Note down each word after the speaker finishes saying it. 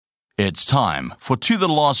It's time for To The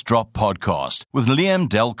Last Drop podcast with Liam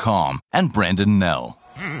Delcalm and Brenden Nell.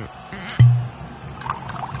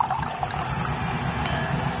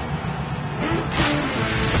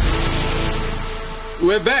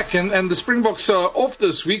 We're back, and the Springboks are off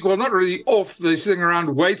this week. Well, not really off. They're sitting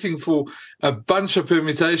around waiting for a bunch of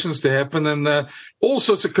permutations to happen, and all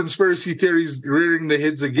sorts of conspiracy theories rearing their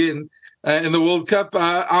heads again in the World Cup.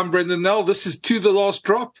 I'm Brenden Nell. This is To The Last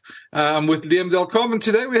Drop. I'm with Liam Delcalm, and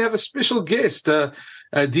today we have a special guest,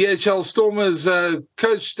 DHL Stormers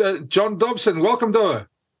coach John Dobson. Welcome, Doa.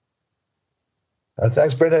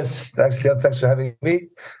 Thanks, Brenden. Thanks, Liam. Thanks for having me.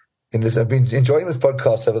 I've been enjoying this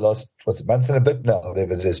podcast over the last month and a bit now,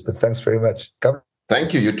 whatever it is, but thanks very much. Come.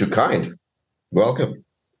 Thank you. You're too kind. Welcome.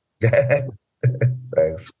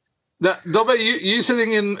 Thanks. Now, Dobby, you're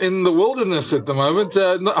sitting in the wilderness at the moment,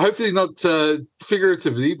 hopefully not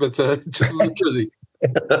figuratively, but just literally.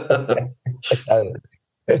 We're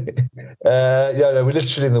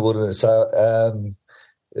literally in the wilderness.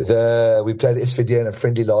 We played SVD in a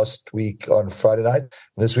friendly last week on Friday night. And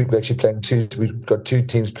this week we're actually playing we've got two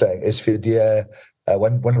teams playing SVD.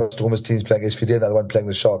 One of our Stormers teams playing SVD, and the other one playing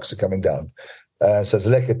the Sharks are coming down. So it's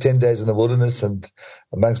like 10 days in the wilderness, and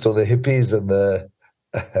amongst all the hippies and the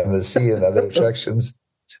sea and other attractions,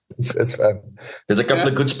 it's fun. There's a couple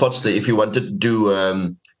of good spots there if you wanted to do,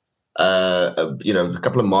 a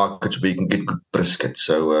couple of markets where you can get good brisket.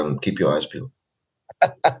 So keep your eyes peeled.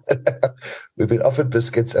 We've been offered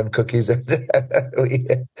biscuits and cookies. I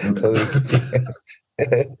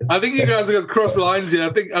think you guys have got cross lines here. I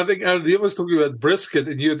think Liam was talking about brisket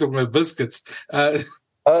and you were talking about biscuits.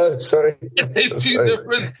 Oh, sorry. They're two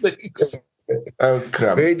different things. Oh,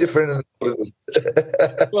 crap. Very different.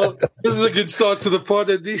 Well, this is a good start to the pod,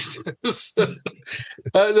 at least.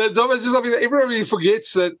 Everybody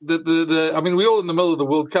forgets that we're all in the middle of the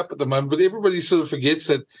World Cup at the moment, but everybody sort of forgets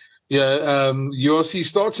that URC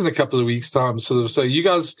starts in a couple of weeks' time. So you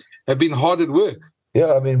guys have been hard at work.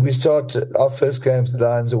 Yeah, we start our first game to the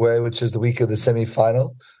Lions away, which is the week of the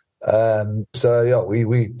semi-final.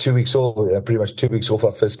 We 2 weeks off, pretty much 2 weeks off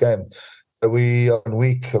our first game. I'm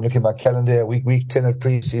looking at my calendar, week 10 of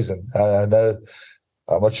pre-season. I know,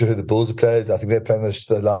 I'm not sure who the Bulls have played. I think they're playing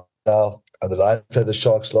the Lions now, and the Lions played the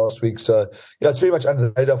Sharks last week. So, it's very much under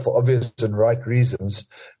the radar for obvious and right reasons.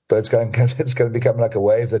 But it's going to become like a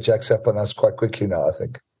wave that jacks up on us quite quickly now, I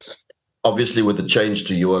think. Obviously, with the change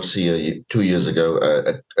to URC 2 years ago,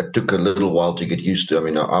 it took a little while to get used to.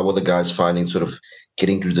 How were the guys finding sort of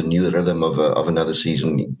getting to the new rhythm of another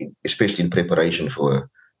season, especially in preparation for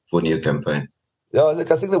a new campaign? Yeah,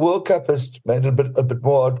 look, I think the World Cup has made it a bit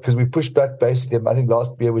more odd because we pushed back basically. I think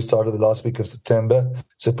last year we started the last week of September,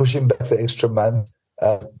 so pushing back the extra month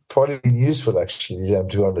probably been useful, actually, to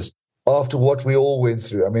be honest. After what we all went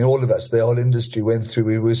through, all of us, the whole industry went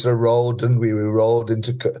through, we sort of rolled, and we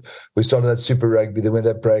started that Super Rugby, then with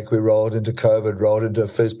that break, we rolled into COVID, rolled into a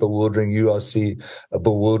first bewildering URC, a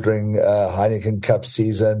bewildering Heineken Cup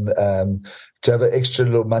season. To have an extra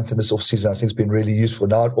little month in this off-season, I think, has been really useful.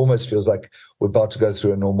 Now it almost feels like we're about to go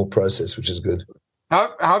through a normal process, which is good.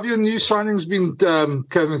 How have your new signings been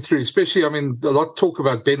coming through? Especially, a lot of talk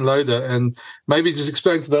about Ben Loader, and maybe just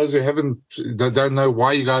explain to those who don't know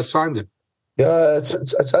why you guys signed him. Yeah,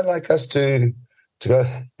 it's unlike us to go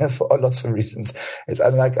for lots of reasons. It's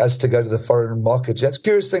unlike us to go to the foreign market. Yeah, it's a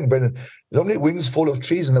curious thing, Brenden. Normally, wings fall off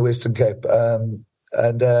trees in the Western Cape,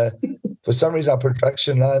 and for some reason, our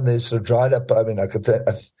production line they sort of dried up.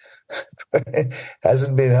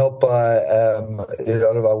 Hasn't been helped by a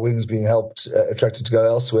lot of our wings being attracted to go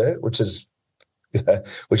elsewhere, which is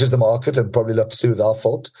the market, and probably a lot to do with our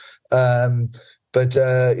fault. But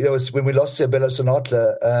when we lost Sebelo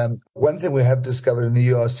Sonatla, one thing we have discovered in the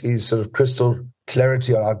URC is sort of crystal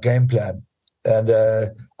clarity on our game plan, and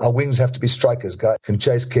our wings have to be strikers, guys can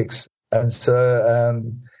chase kicks, and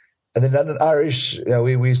so. And then London Irish,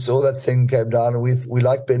 we saw that thing came down, and we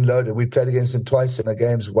liked Ben Loader. We played against him twice in the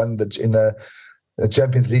games, one in the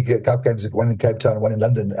Champions League Cup games, one in Cape Town, one in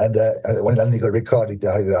London. And one in London, he got a red card, he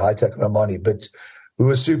got a high tackle on Manie. But we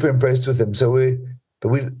were super impressed with him. So we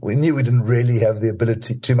knew we didn't really have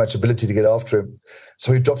too much ability to get after him.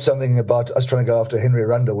 So we dropped something about us trying to go after Henry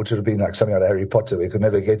Arundel, which would have been like something out of Harry Potter. We could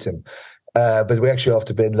never get him. But we actually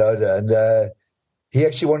after Ben Loader, and he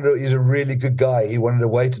actually he's a really good guy. He wanted to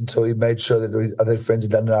wait until he made sure that his other friends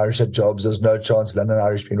in London Irish had jobs. There's no chance London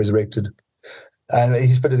Irish being resurrected. And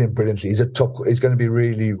he's fitted in brilliantly. He's going to be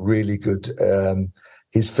really, really good.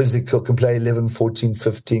 He's physical, can play 11, 14,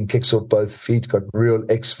 15, kicks off both feet, got real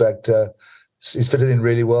X factor. He's fitted in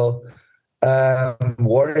really well.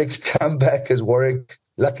 Warrick's comeback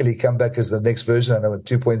luckily come back as the next version, I know,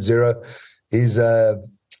 2.0.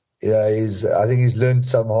 I think he's learned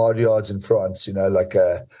some hard yards in France.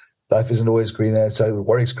 Life isn't always greener. So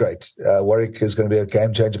Warrick's great. Warrick is going to be a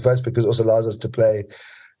game changer for us because it also allows us to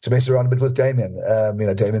mess around a bit with Damien.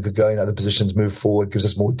 Damien could go in other positions, move forward, gives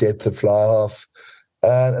us more depth at fly half.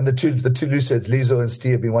 And the two loose heads, Lizo and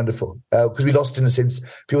Steve, have been wonderful. Because we lost in a sense.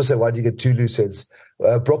 People say, why do you get two loose heads?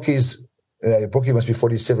 Brocky must be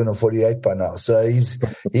 47 or 48 by now. So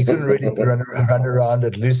he couldn't really run around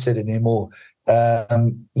at loose head anymore. But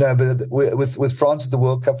with France at the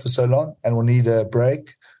World Cup for so long, and we'll need a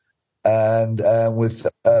break. And with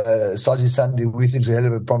Sazi Sandi, we think he's a hell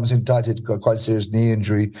of a promising tight head, got quite a serious knee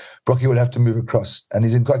injury. Brocky will have to move across, and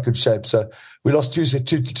he's in quite good shape. So we lost two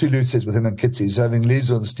loose heads with him and Kitsi. So having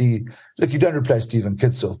Lizo and Steve, look, you don't replace Steve and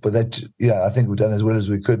Kitsoff, but I think we've done as well as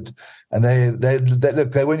we could. And they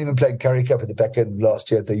weren't even playing Currie Cup at the back end last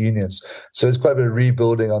year at the Unions. So it's quite a bit of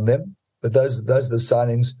rebuilding on them. But those are the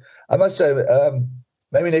signings. I must say,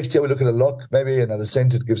 maybe next year we look at a lock, maybe another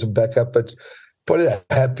centre to give some backup, but probably the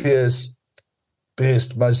happiest,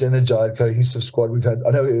 best, most energized, cohesive squad we've had.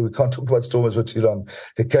 I know we can't talk about Stormers for too long.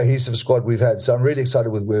 The cohesive squad we've had. So I'm really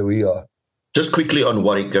excited with where we are. Just quickly on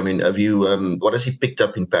Warrick, have you, what has he picked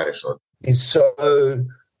up in Paris? He's so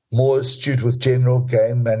more astute with general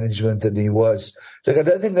game management than he was. Look, I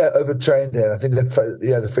don't think they overtrained there. I think that,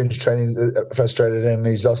 the French training frustrated him.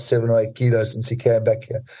 He's lost 7 or 8 kilos since he came back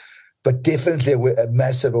here. But definitely a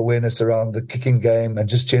massive awareness around the kicking game and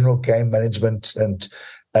just general game management and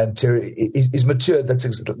he's matured. That's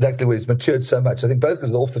exactly what he's matured so much. I think both because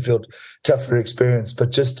of the off the field tougher experience,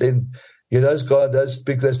 but just in those guys,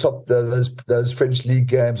 those French league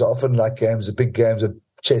games are often like games, the big games of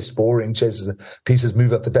chess, boring chess, pieces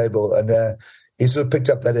move up the table, and he sort of picked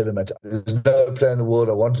up that element. There's no player in the world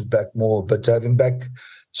I wanted back more, but to have him back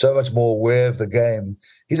so much more aware of the game,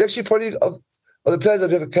 he's actually probably of the players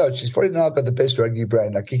I've ever coached, he's probably now got the best rugby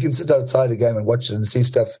brain. Like he can sit outside a game and watch it and see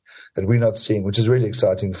stuff that we're not seeing, which is really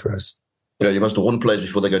exciting for us. Yeah, you must warn players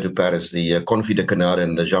before they go to Paris. The Confit de Canard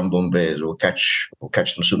and the Jambon Bears will catch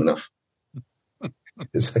them soon enough.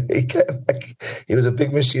 So he was a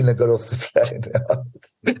big machine that got off the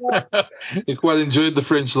plane. He quite enjoyed the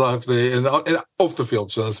French life there and off the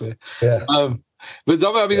field, shall I say? Yeah. But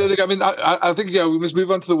Dom, I think we must move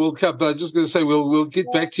on to the World Cup. But I'm just going to say we'll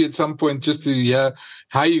get back to you at some point just to hear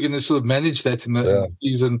how you're going to sort of manage that in the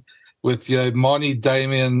season with Manie,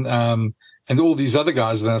 Damien, and all these other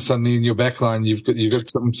guys that are suddenly in your backline. You've got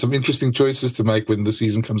some interesting choices to make when the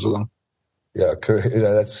season comes along. Yeah,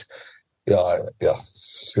 that's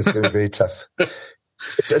it's going to be very tough.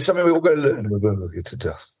 It's something we're all going to learn. We'll get to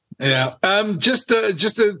do. Yeah. Just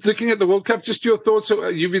looking at the World Cup, just your thoughts. So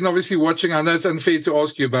you've been obviously watching. I know it's unfair to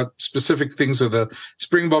ask you about specific things with the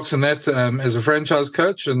Springboks and that as a franchise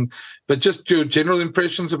coach, but just your general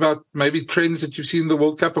impressions about maybe trends that you've seen in the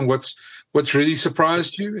World Cup and what's really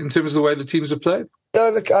surprised you in terms of the way the teams have played.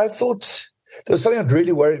 Yeah, look, I thought there was something that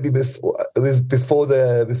really worried me before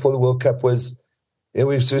the World Cup was.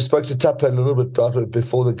 We spoke to Tapa a little bit about it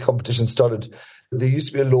before the competition started. There used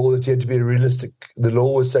to be a law that you had to be the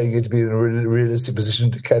law was saying you had to be in a realistic position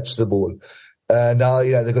to catch the ball. Now,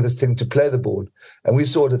 they've got this thing to play the ball. And we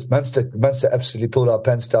saw that Munster absolutely pulled our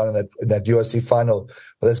pants down in that URC final.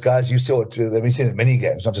 Well, those guys, you saw it, we've seen it in many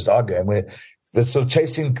games, not just our game, where the sort of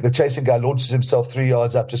chasing guy launches himself 3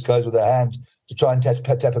 yards up, just goes with a hand to try and tap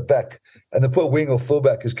it back. And the poor wing or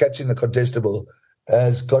fullback is catching the contestable.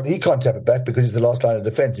 He can't tap it back because he's the last line of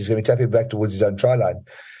defence. He's going to be tapping back towards his own try line.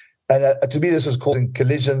 And to me, this was causing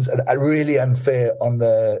collisions and really unfair on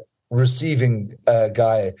the receiving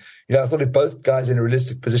guy. I thought if both guys in a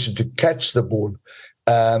realistic position to catch the ball,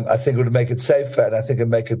 I think it would make it safer and I think it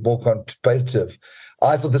would make it more competitive.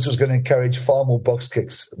 I thought this was going to encourage far more box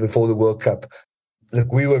kicks before the World Cup.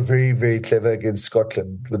 Look, we were very, very clever against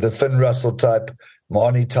Scotland with the Finn Russell type,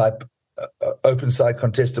 Manie type, open side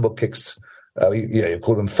contestable kicks. You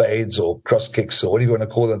call them fades or cross kicks or what do you want to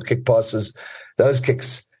call them, kick passes, those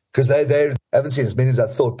kicks, because they haven't seen as many as I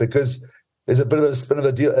thought, because there's a bit of a spin of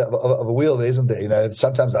a wheel there, isn't there?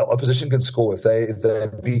 Sometimes the opposition can score if they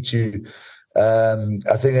beat you.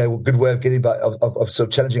 I think a good way of getting of sort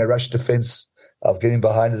of challenging a rush defence, of getting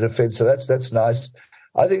behind a defence. So that's nice.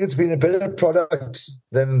 I think it's been a better product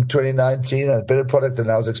than 2019, a better product than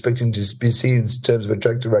I was expecting to be seen in terms of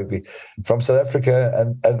attractive rugby from South Africa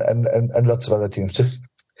and lots of other teams. Just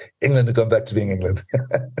England have gone back to being England.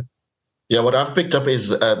 Yeah, what I've picked up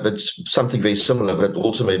is something very similar, but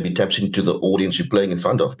also maybe taps into the audience you're playing in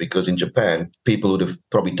front of, because in Japan, people would have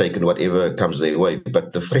probably taken whatever comes their way.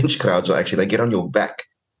 But the French crowds they get on your back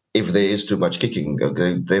if there is too much kicking.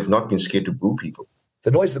 They've not been scared to boo people.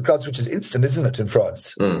 The noise of the crowd switch is instant, isn't it, in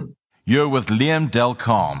France? Mm. You're with Liam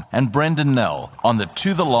Delcalm and Brenden Nell on the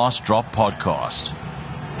To The Last Drop podcast.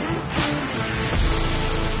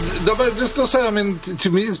 But just to say, I mean, to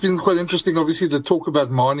me, it's been quite interesting, obviously, the talk about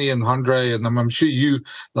Manie and Andre, and I'm sure you,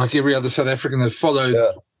 like every other South African, have followed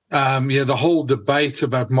the whole debate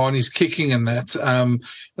about Manie's kicking and that.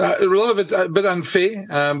 A lot of it a bit unfair,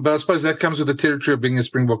 but I suppose that comes with the territory of being a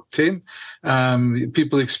Springbok 10.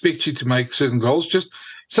 People expect you to make certain goals. Just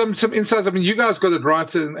some insights. I mean, you guys got it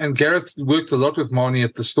right, and Gareth worked a lot with Manie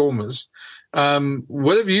at the Stormers.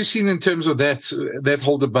 What have you seen in terms of that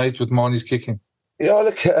whole debate with Manie's kicking? Yeah,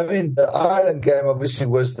 look, I mean, the Ireland game obviously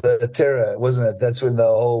was the terror, wasn't it? That's when the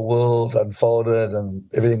whole world unfolded and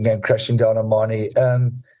everything came crashing down on Manie.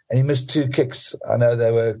 And he missed 2 kicks. I know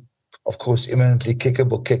they were, of course, imminently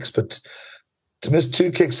kickable kicks, but to miss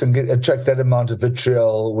 2 kicks and attract that amount of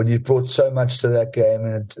vitriol when you've brought so much to that game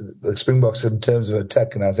and the Springboks in terms of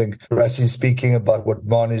attack, and I think Rassie speaking about what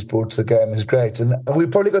Manie's brought to the game is great. And we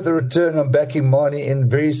probably got the return on backing Manie in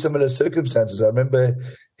very similar circumstances. I remember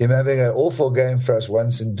him having an awful game for us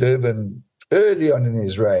once in Durban early on in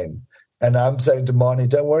his reign. And I'm saying to Manie,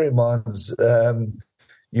 don't worry, Mans,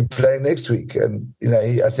 you play next week. And,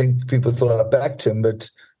 I think people thought I backed him, but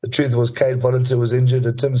the truth was Kate Volunteer was injured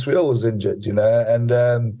and Tim Sweel was injured, and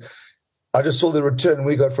I just saw the return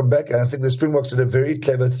we got from back. And I think the Springboks did a very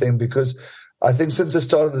clever thing, because I think since the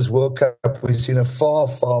start of this World Cup, we've seen a far,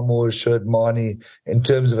 far more assured Manie in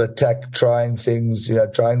terms of attack, trying things,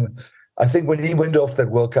 I think when he went off that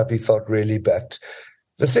World Cup, he felt really backed.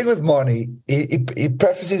 The thing with Manie, he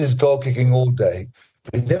practices his goal kicking all day,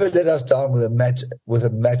 but he never let us down with a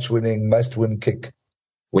match-winning, must-win kick.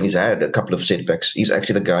 When he's had a couple of setbacks, he's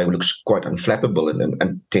actually the guy who looks quite unflappable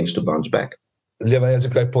and tends to bounce back. Yeah, that's a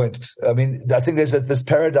great point. I mean, I think there's this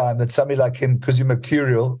paradigm that somebody like him, because you're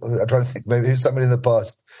mercurial, I'm trying to think, maybe somebody in the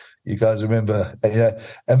past, you guys remember,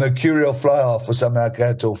 a mercurial fly-half or something like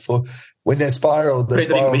that, or for when they spiral,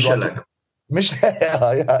 Michalak.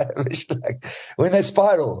 When they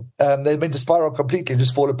spiral, they're meant to spiral completely and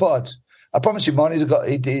just fall apart. I promise you, Manie's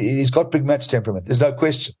he's got big match temperament. There's no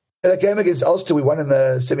question. That game against Ulster, we won in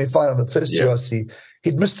the semi-final, the first GRC.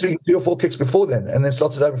 He'd missed 3 or 4 kicks before then, and then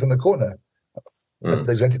slotted over from the corner. That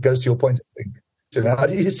exactly goes to your point, I think. How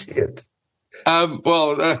do you see it?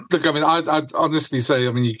 Look, I mean, I'd honestly say,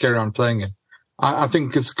 I mean, you carry on playing him. I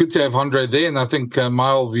think it's good to have Andre there, and I think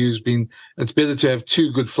my whole view has been it's better to have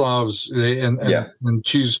 2 good fly-halves there and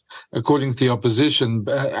choose according to the opposition.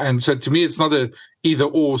 And so to me, it's not a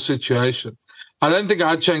either-or situation. I don't think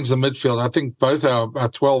I'd change the midfield. I think both our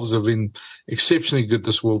 12s have been exceptionally good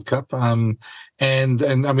this World Cup. And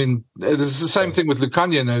I mean, it's the same thing with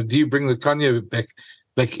Lukhanyo now. Do you bring Lukhanyo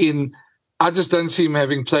back in? I just don't see him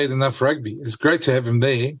having played enough rugby. It's great to have him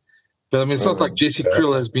there. But I mean, it's not like Jesse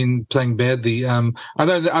Krill has been playing badly. I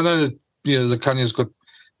know that, Lukhanyo's got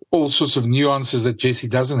all sorts of nuances that Jesse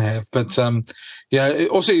doesn't have. But,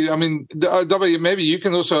 also, I mean, W, maybe you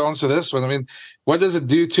can also answer this one. I mean, what does it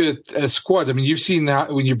do to a squad? I mean, you've seen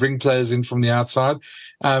how when you bring players in from the outside,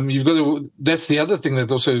 you've got to, that's the other thing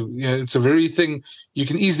that also, it's a very thing, you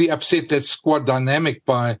can easily upset that squad dynamic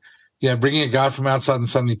by, bringing a guy from outside and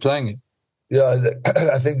suddenly playing it. Yeah,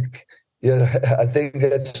 I think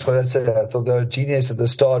that's what I said. I thought they were genius at the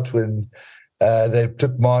start when they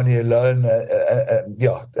took Manie alone,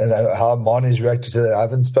 and how Manie's reacted to that. I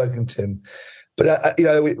haven't spoken to him, but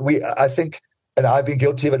I think, and I've been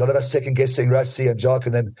guilty of it. A lot of us second guessing Rassie and Jacques,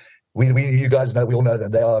 and then you guys know, we all know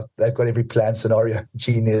that they've got every plan scenario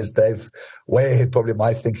genius. They've way ahead probably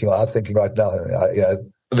my thinking or our thinking right now.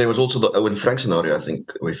 There was also the Owen Frank scenario, I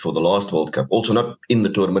think, for the last World Cup. Also not in the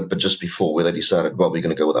tournament, but just before, where they decided, well, we're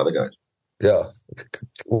going to go with other guys. Yeah.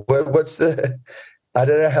 I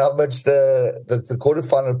don't know how much the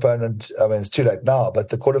quarterfinal opponent, I mean, it's too late now, but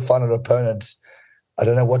the quarterfinal opponent, I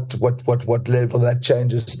don't know what level that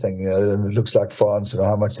changes thing. It looks like France, and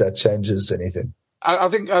how much that changes anything. I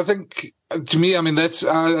think to me, I mean, that's,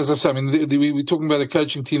 as I say, I mean, we're talking about a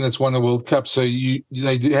coaching team that's won a World Cup, so they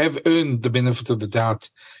have earned the benefit of the doubt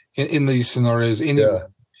in these scenarios anyway. Yeah.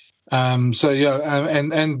 I mean,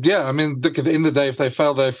 look, at the end of the day, if they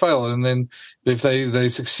fail, they fail. And then if they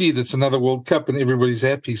succeed, it's another World Cup and everybody's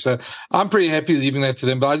happy. So I'm pretty happy leaving that to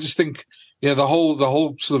them. But I just think, the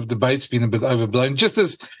whole sort of debate's been a bit overblown. Just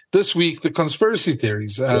as this week, the conspiracy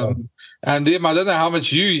theories. And I don't know how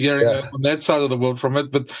much you're hearing on that side of the world from it.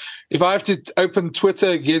 But if I have to open Twitter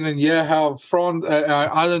again and hear how France,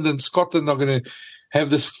 Ireland and Scotland are going to have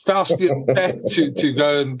this Faustian pact to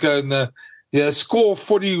go and score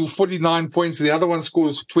 49 points. The other one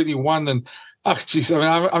scores 21. And, I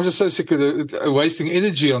mean, I'm just so sick of wasting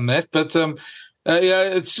energy on that. But,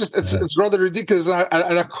 It's rather ridiculous. And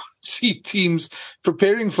I can't see teams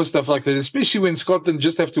preparing for stuff like that, especially when Scotland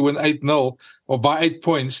just have to win 8-0 or by 8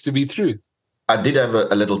 points to be through. I did have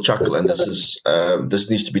a little chuckle, and this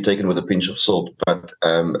needs to be taken with a pinch of salt. But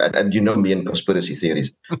and you know me and conspiracy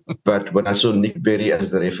theories. But when I saw Nick Berry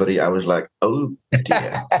as the referee, I was like, oh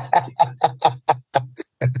dear.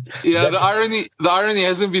 Yeah, the irony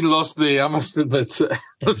hasn't been lost there, I must admit.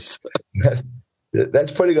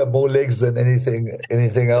 That's probably got more legs than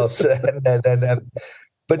anything else.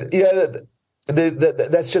 But yeah,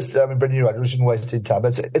 that's just. I mean, Brenden, you're right. We shouldn't waste any time.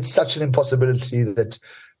 It's such an impossibility that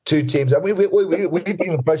two teams. I mean, we've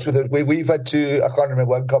been approached with it. We've had to. I can't remember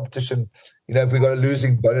one competition. If we got a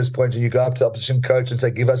losing bonus point, and you go up to the opposition coach and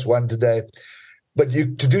say, "Give us one today." But to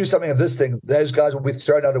do something of this thing, those guys will be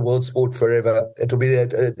thrown out of world sport forever. It will be a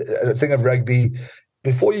thing of rugby.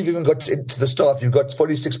 Before you've even got into the staff, you've got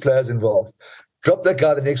 46 players involved. Drop that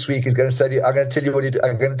guy the next week. He's going to say to you, I'm going to tell you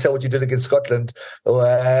I'm going to tell what you did against Scotland.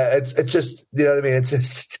 It's just, you know what I mean? It's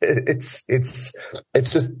just,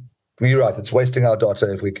 you're right. It's wasting our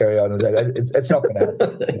data if we carry on with that. It's not going to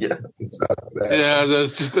happen. Yeah,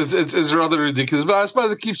 it's rather ridiculous. But I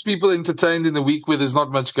suppose it keeps people entertained in a week where there's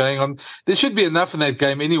not much going on. There should be enough in that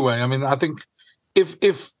game anyway. I mean, I think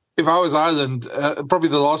if I was Ireland, probably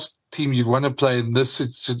the last team you'd want to play in this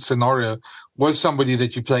scenario was somebody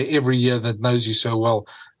that you play every year that knows you so well.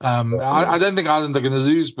 I don't think Ireland are going to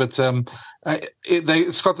lose, but Scotland are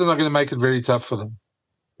going to make it very tough for them.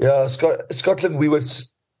 Yeah, Scotland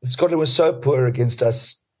was so poor against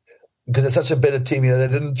us because they're such a better team. They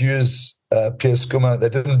didn't use Pierce Kummer. They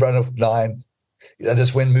didn't run off 9. They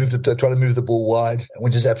just try to move the ball wide, and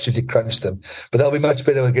we just absolutely crunched them. But they'll be much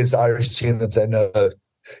better against the Irish team that they know.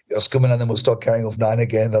 Skuman and them will start carrying off 9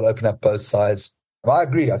 again. They'll open up both sides. I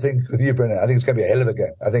agree. I think with you, Brenden, I think it's going to be a hell of a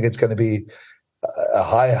game. I think it's going to be a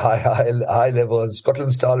high level. And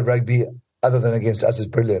Scotland's style of rugby, other than against us, is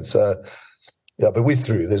brilliant. So, yeah, but we're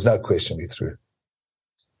through. There's no question we're through.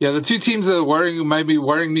 Yeah, the two teams that are maybe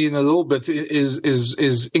worrying me in a little bit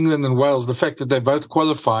is England and Wales. The fact that they both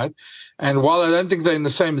qualified, and while I don't think they're in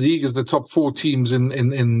the same league as the top 4 teams in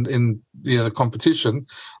the competition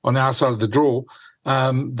on our side of the draw,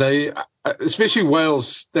 they, especially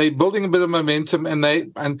Wales, they're building a bit of momentum, and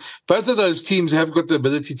both of those teams have got the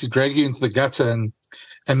ability to drag you into the gutter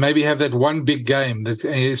and maybe have that one big game that,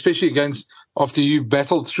 especially against after you've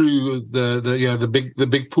battled through the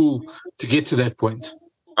big pool to get to that point.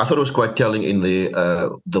 I thought it was quite telling in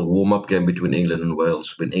the warm-up game between England and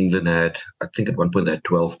Wales, when England had, I think at one point they had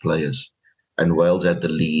 12 players, and Wales had the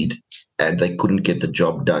lead, and they couldn't get the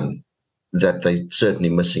job done. That they're certainly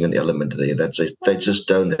missing an element there. They just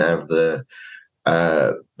don't have the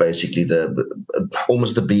basically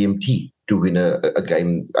almost the BMT to win a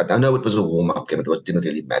game. I know it was a warm-up game; it didn't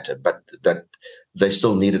really matter, but that they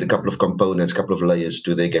still needed a couple of components, a couple of layers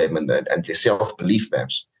to their game, and their self-belief,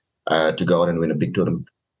 perhaps, to go on and win a big tournament.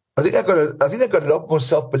 I think they've got a lot more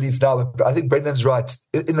self-belief now. But I think Brendan's right.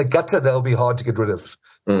 In the gutter, they'll be hard to get rid of.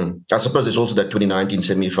 I suppose there's also that 2019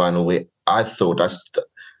 semi-final where I thought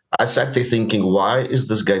I sat there thinking, why is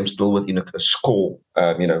this game still within a score,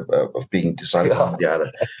 of being decided on the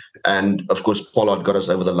other? And, of course, Pollard got us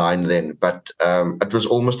over the line then. But it was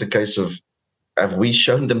almost a case of, have we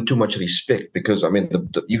shown them too much respect? Because, I mean,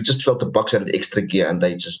 you just felt the Boks had an extra gear and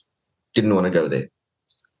they just didn't want to go there.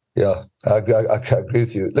 Yeah, I agree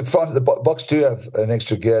with you. Look, France, the Boks do have an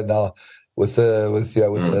extra gear now with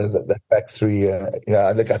the back 3.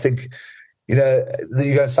 Look, I think... you're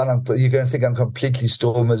going to think I'm completely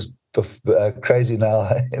Stormers crazy now.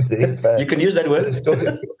 You can use that word.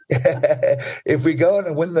 If we go on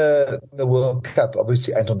and win the World Cup,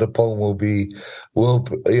 obviously Anton de Pong will be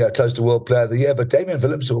close to World Player of the Year, but Damien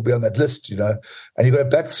Willemse will be on that list, and you've got a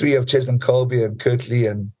back 3 of Cheslin Colby and Kirtley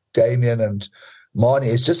and Damien and Manie.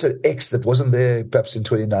 It's just an X that wasn't there perhaps in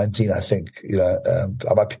 2019, I think. I'm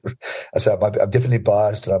definitely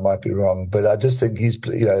biased and I might be wrong, but I just think he's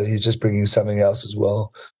just bringing something else as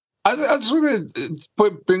well. I just want to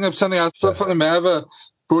bring up something. I thought Mava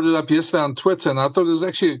brought it up yesterday on Twitter, and I thought it was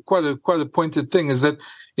actually quite a pointed thing, is that,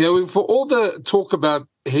 for all the talk about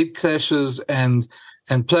head clashes and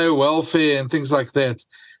player welfare and things like that,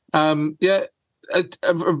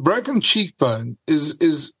 a broken cheekbone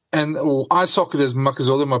is or eye socket, as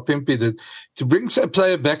Makazole Mapimpi did, to bring a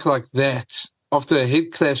player back like that after a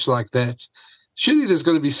head clash like that, surely there's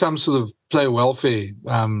got to be some sort of player welfare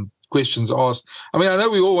questions asked. I mean, I know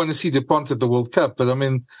we all want to see DuPont at the World Cup, but I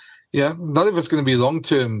mean, not if it's going to be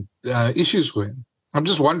long-term issues for him. I'm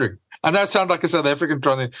just wondering. I know I sound like a South African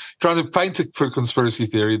trying to paint a conspiracy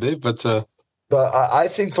theory there, but But I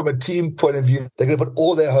think from a team point of view, they're going to put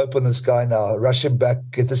all their hope on this guy now, rush him back,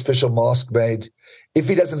 get the special mask made. If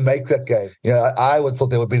he doesn't make that game, I would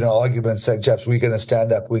thought there would be an argument saying, chaps, we're going to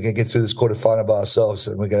stand up, we're going to get through this quarterfinal by ourselves,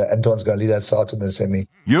 and Anton's going to lead us out in the semi.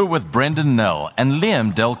 You're with Brenden Nell and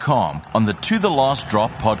Liam Delcom on the To The Last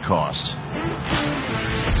Drop podcast.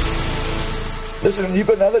 Listen, you've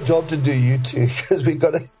got another job to do, you two, because we've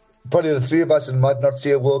got probably the three of us might not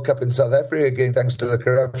see a World Cup in South Africa again, thanks to the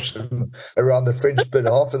corruption around the French bit.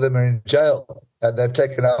 Half of them are in jail, and they've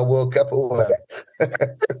taken our World Cup away.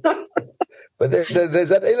 But there's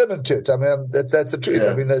that element to it. I mean, that's the truth.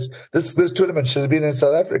 Yeah. I mean, this tournament should have been in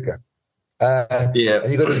South Africa. And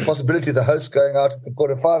you've got this possibility of the host going out at the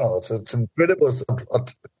quarterfinals. It's incredible.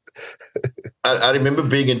 I remember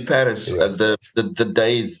being in Paris the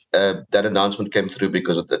day that announcement came through,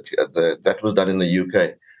 because of that was done in the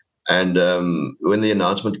UK. And when the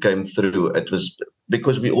announcement came through, it was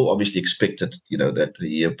because we all obviously expected, that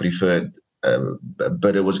the preferred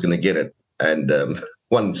bidder was going to get it. And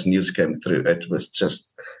once news came through, it was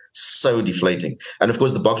just so deflating. And of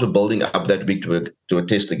course, the Boks were building up that week to a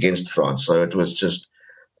test against France. So it was just,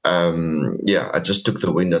 I just took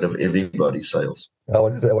the wind out of everybody's sails. I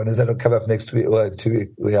wonder if that'll come up next week or 2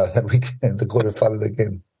 weeks. Yeah, that weekend, the quarterfinal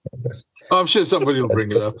again. I'm sure somebody will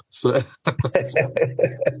bring it up. So. It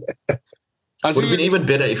would have been even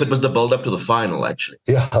better if it was the build-up to the final, actually.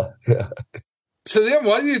 Yeah. So then,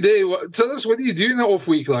 why are you there? Tell us, what do you do in an off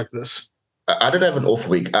week like this? I don't have an off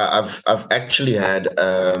week. I've actually had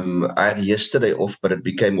I had yesterday off, but it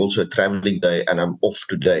became also a traveling day, and I'm off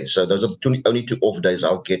today. So those are only 2 off days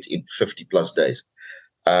I'll get in 50 plus days.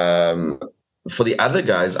 For the other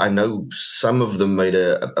guys, I know some of them made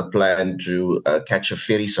a plan to catch a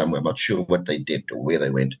ferry somewhere. I'm not sure what they did or where they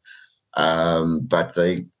went, but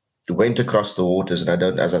they went across the waters, and I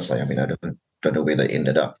don't know where they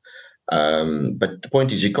ended up. But the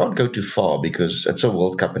point is, you can't go too far because it's a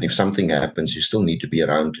World Cup, and if something happens, you still need to be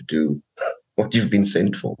around to do what you've been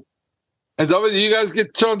sent for. And David, do you guys get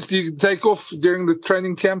a chance to take off during the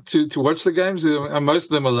training camp to watch the games? Most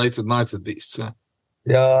of them are late at night, at least. So.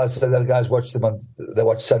 Yeah, so the guys watch them they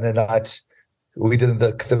watch Sunday night. We didn't.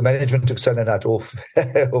 The management took Sunday night off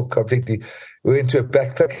completely. We went to a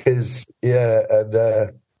backpackers, and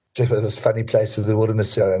this funny place in the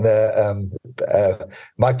wilderness, and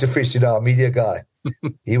Mike DeFries, our media guy,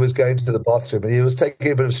 he was going to the bathroom and he was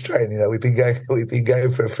taking a bit of strain. We've been going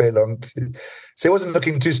for a fair long, so he wasn't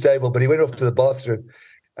looking too stable. But he went off to the bathroom,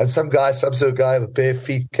 and some sort of guy with bare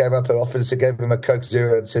feet came up and offered us, gave him a Coke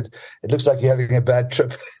Zero and said, "It looks like you're having a bad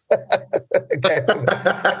trip." I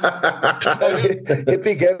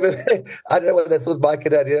don't know what they thought Mike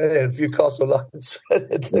had a few castle lines.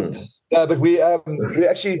 But we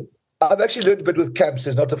actually, I've actually learned a bit with camps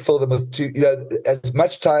is not to fill them with as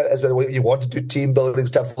much time as you want to do team building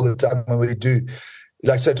stuff all the time. When we do,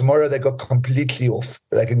 so tomorrow they got completely off.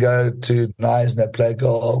 They can go to Nice and they play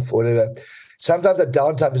golf or whatever. Sometimes that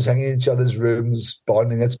downtime is hanging in each other's rooms,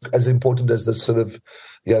 bonding. It's as important as the sort of,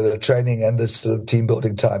 the training and the sort of team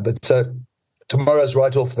building time. But tomorrow's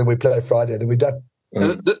right off, then we play Friday, then we're done.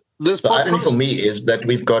 The irony for me is that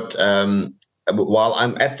we've got, while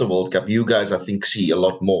I'm at the World Cup, you guys, I think, see a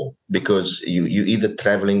lot more because you either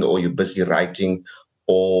traveling or you're busy writing,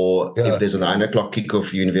 or if there's a 9 o'clock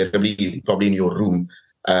kickoff, you're probably in your room.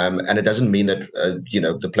 And it doesn't mean that,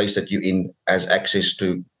 the place that you're in has access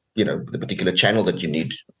to, the particular channel that you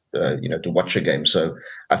need, to watch a game. So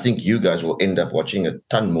I think you guys will end up watching a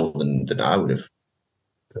ton more than I would have.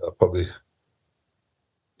 Yeah, probably.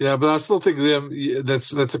 Yeah, but I still think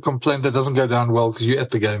that's a complaint that doesn't go down well because you're at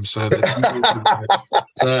the game. So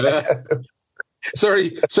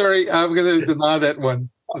sorry, I'm going to deny that one.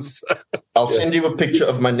 I'll send you a picture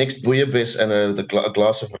of my next bouillabaisse and a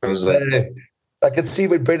glass of rosé. I can see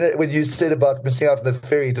when you said about missing out on the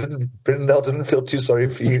ferry, Brenden Nell didn't feel too sorry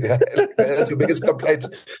for you. That's your biggest complaint,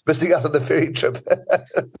 missing out on the ferry trip.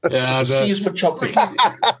 Yeah, seas were choppy.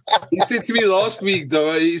 He said to me last week,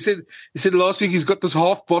 though. He said last week he's got this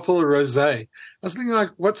half bottle of rosé. I was thinking,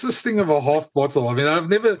 what's this thing of a half bottle? I mean, I've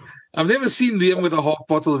never seen Liam with a half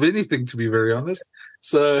bottle of anything, to be very honest.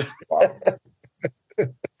 So.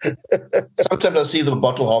 Sometimes I see the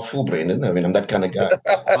bottle half full, Brenden. I mean, I'm that kind of guy.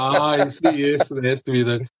 I see. Yes, there has to be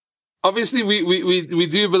that. Obviously, we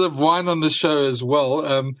do a bit of wine on the show as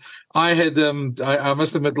well. I had I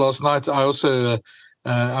must admit, last night I also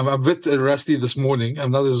I'm a bit rusty this morning. I'm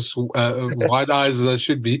not as wide eyes as I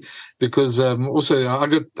should be because also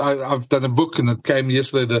I've done a book and it came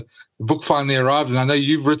yesterday. The book finally arrived, and I know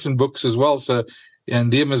you've written books as well. So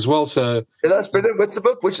and them as well. So Brenden, what's the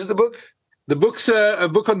book? Which is the book? The book's a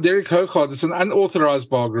book on Derek Hoogaard. It's an unauthorized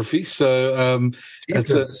biography, so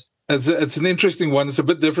it's an interesting one. It's a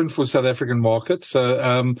bit different for South African market. So,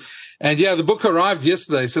 and yeah, the book arrived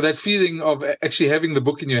yesterday. So that feeling of actually having the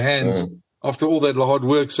book in your hands after all that hard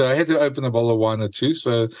work. So I had to open a bottle of wine or two.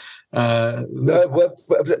 So, no, well,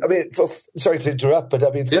 I mean, sorry to interrupt, but I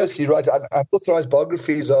mean, firstly, right, unauthorized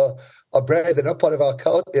biographies are brave. They're not part of our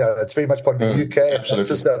culture. Yeah, it's very much part of the UK.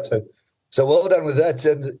 Absolutely. So well done with that.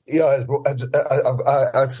 And yeah,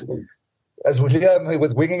 I've as with Liam,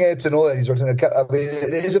 with winging it and all that, he's written I mean,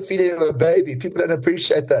 it is a feeling of a baby. People don't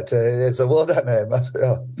appreciate that. It's a well done name.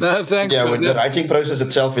 Yeah. No, thanks. Yeah, the writing process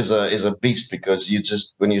itself is a beast, because you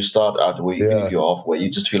just, when you start out, even if you're halfway, you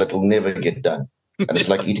just feel it'll never get done. And it's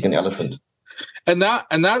like eating an elephant. And that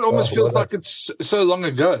almost feels like it's so long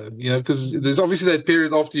ago, because there's obviously that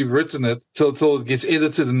period after you've written it till it gets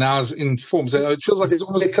edited and now is in form. So it feels like it's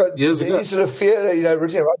almost years ago. You sort of fear,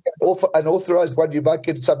 writing an authorized one, you might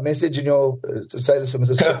get some message in your say, listen,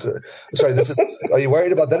 are you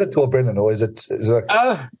worried about that at all, Brenden, or is it like?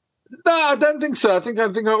 No, I don't think so. I think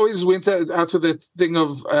I always went out with that thing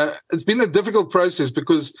of it's been a difficult process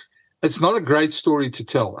because it's not a great story to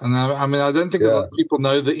tell. And I mean, I don't think a lot of people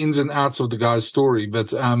know the ins and outs of the guy's story,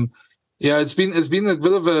 but it's been a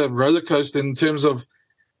bit of a roller coaster in terms of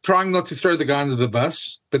trying not to throw the guy under the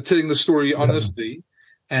bus, but telling the story honestly.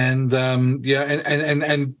 And talking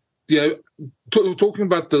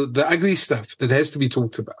about the ugly stuff that has to be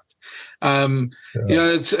talked about.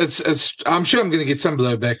 It's I'm sure I'm going to get some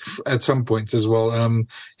blowback at some point as well.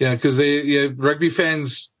 Because rugby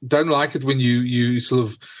fans don't like it when you sort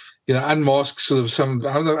of, unmask sort of some,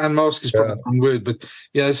 I don't know, unmask is probably the wrong word, but,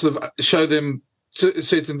 sort of show them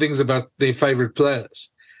certain things about their favorite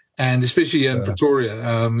players. And especially in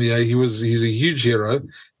Pretoria, he's a huge hero.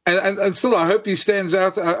 And still, I hope he stands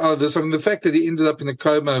out of this. I mean, the fact that he ended up in a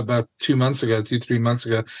coma about 3 months ago,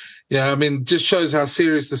 I mean, just shows how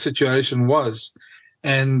serious the situation was.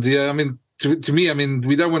 And, I mean, to me, I mean,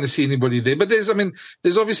 we don't want to see anybody there. But there's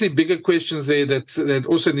obviously bigger questions there that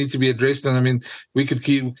also need to be addressed. And, I mean, we could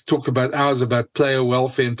talk about hours about player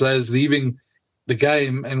welfare and players leaving the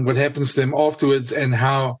game and what happens to them afterwards and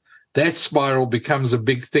how that spiral becomes a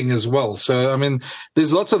big thing as well. So, I mean,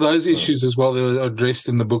 there's lots of those issues as well that are addressed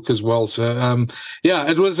in the book as well. So,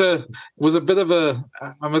 it was a bit of a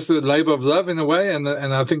labor of love in a way. And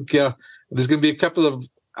I think, there's going to be a couple of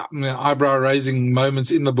eyebrow raising moments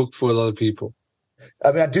in the book for a lot of people.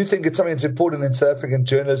 I mean, I do think it's something that's important in South African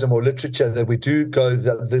journalism or literature that we do go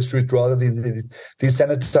this route rather than these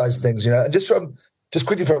sanitized things, And just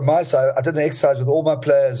quickly from my side, I did an exercise with all my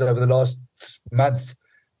players over the last month.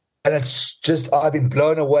 And it's just, I've been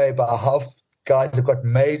blown away by how guys have got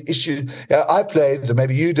made issues. I played, and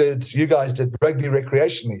maybe you guys did rugby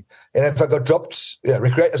recreationally. And if I got dropped,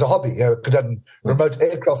 as a hobby, could have done remote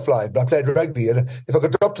aircraft flying, but I played rugby. And if I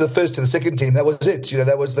got dropped to the first to the second team, that was it.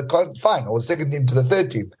 That was the fine, or the second team to the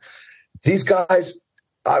third team. These guys,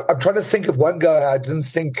 I'm trying to think of one guy I didn't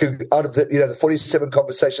think out of the 47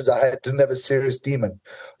 conversations I had didn't have a serious demon,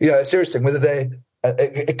 a serious thing, whether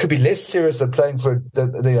it could be less serious than playing for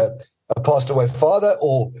a passed away father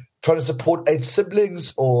or trying to support 8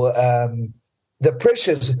 siblings or the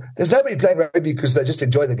pressures. There's nobody playing rugby because they just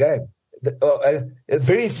enjoy the game.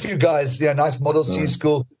 Very few guys, nice Model C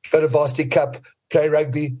school, go to Varsity Cup, play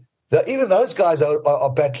rugby. Even those guys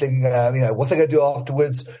are battling, what they're going to do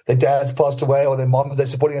afterwards. Their dad's passed away or their mom, they're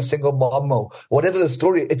supporting a single mom or whatever the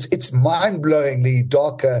story. It's mind-blowingly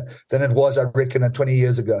darker than it was, I reckon, 20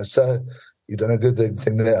 years ago. So you've done a good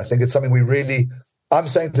thing there. I think it's something we really, I'm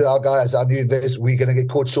saying to our guys, our new investors, we're going to get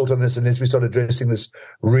caught short on this unless we start addressing this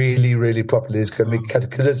really, really properly. It's going to be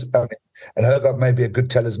and Hoogaard may be a good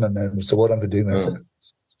talisman, and so well done for doing that.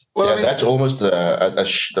 Well, that's almost a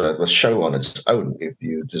show on its own if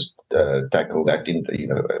you just tackle that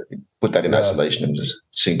put that in isolation and just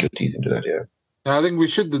sink your teeth into that. Yeah, I think we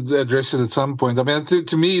should address it at some point. I mean,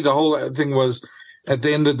 to me, the whole thing was, at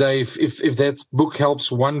the end of the day, if that book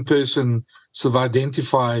helps one person sort of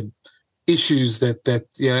identify issues that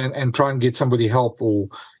and try and get somebody help, or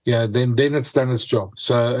then it's done its job.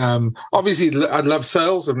 So obviously I love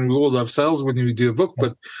sales. I mean, we all love sales when we do a book,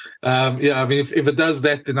 but I mean, if it does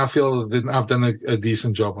that, then I feel then I've done a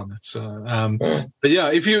decent job on it. So but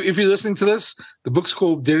if you're listening to this, the book's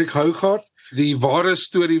called Derek Hoogaard, the ware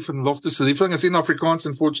story van Loftus Liefling. It's in Afrikaans,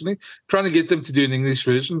 unfortunately. Trying to get them to do an English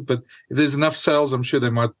version, but if there's enough sales, I'm sure they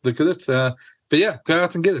might look at it. But go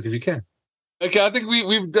out and get it if you can. Okay, I think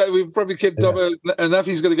we've probably kept Dobbo enough.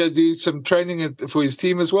 He's going to go do some training for his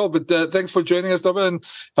team as well. But thanks for joining us, Dobbo, and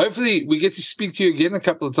hopefully we get to speak to you again a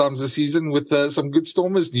couple of times this season with some good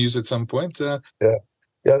Stormers news at some point.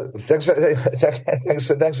 Yeah, thanks for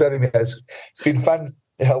having me. It's been fun.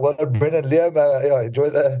 Yeah, well done, Brenden, Liam. Enjoy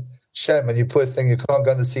the show, man. You poor thing, you can't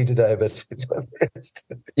go on the sea today, but enjoy the rest.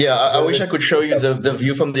 Yeah, I wish I could show you the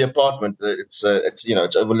view from the apartment. It's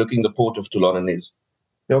overlooking the port of Toulon.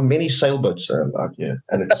 There are many sailboats out here,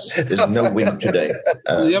 and there's no wind today.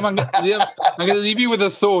 Liam, I'm going to leave you with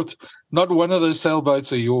a thought. Not one of those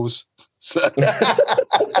sailboats are yours. So.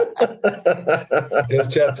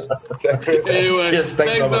 Cheers, chaps. Anyway, Cheers,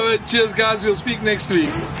 thanks, cheers, guys. We'll speak next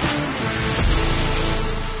week.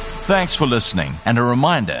 Thanks for listening. And a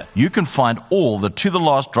reminder, you can find all the To The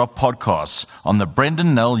Last Drop podcasts on the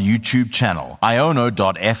Brenden Nell YouTube channel,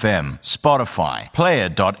 iono.fm, Spotify,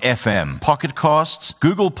 player.fm, Pocket Casts,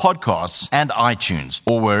 Google Podcasts, and iTunes,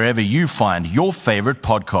 or wherever you find your favorite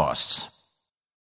podcasts.